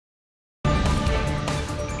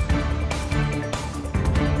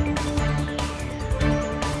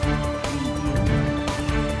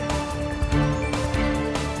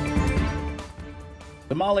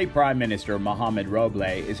Somali Prime Minister Mohamed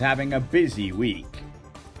Roble is having a busy week.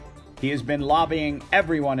 He has been lobbying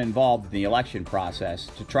everyone involved in the election process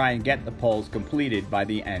to try and get the polls completed by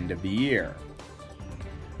the end of the year.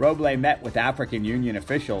 Roble met with African Union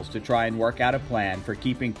officials to try and work out a plan for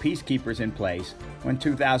keeping peacekeepers in place when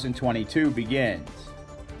 2022 begins.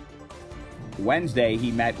 Wednesday,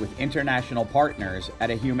 he met with international partners at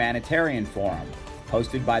a Humanitarian Forum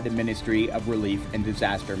hosted by the Ministry of Relief and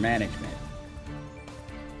Disaster Management.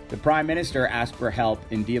 The Prime Minister asked for help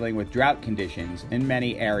in dealing with drought conditions in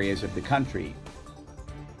many areas of the country.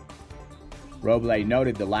 Roble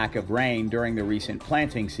noted the lack of rain during the recent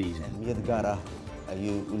planting season.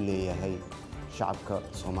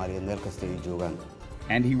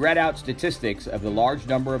 And he read out statistics of the large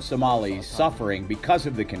number of Somalis suffering because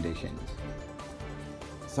of the conditions.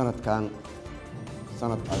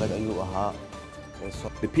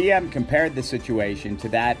 The PM compared the situation to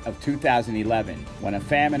that of 2011, when a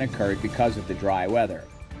famine occurred because of the dry weather.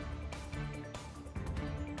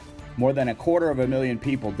 More than 250,000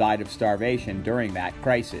 people died of starvation during that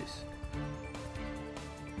crisis.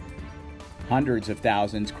 Hundreds of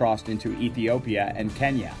thousands crossed into Ethiopia and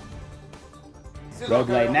Kenya.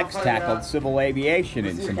 Roble next tackled civil aviation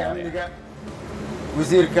in Somalia.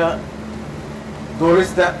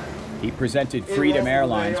 He presented Freedom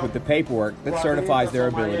Airlines with the paperwork that certifies their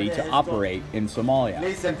ability to operate in Somalia.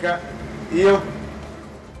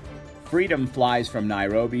 Freedom flies from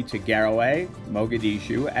Nairobi to Garowe,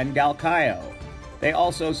 Mogadishu, and Galkayo. They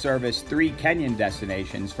also service 3 Kenyan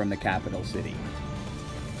destinations from the capital city.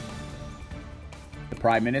 The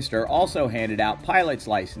Prime Minister also handed out pilots'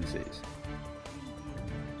 licenses.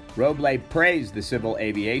 Roble praised the Civil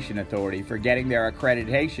Aviation Authority for getting their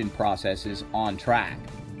accreditation processes on track.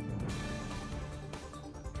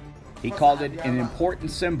 He called it an important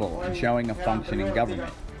symbol in showing a functioning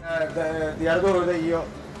government.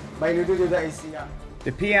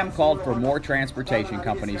 The PM called for more transportation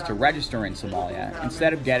companies to register in Somalia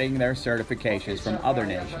instead of getting their certifications from other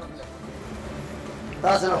nations.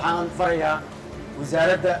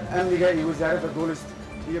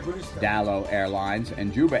 Dallo Airlines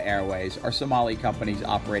and Juba Airways are Somali companies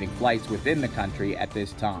operating flights within the country at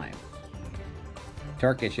this time.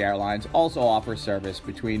 Turkish Airlines also offers service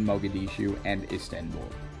between Mogadishu and Istanbul.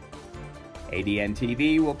 ADN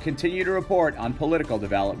TV will continue to report on political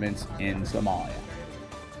developments in Somalia.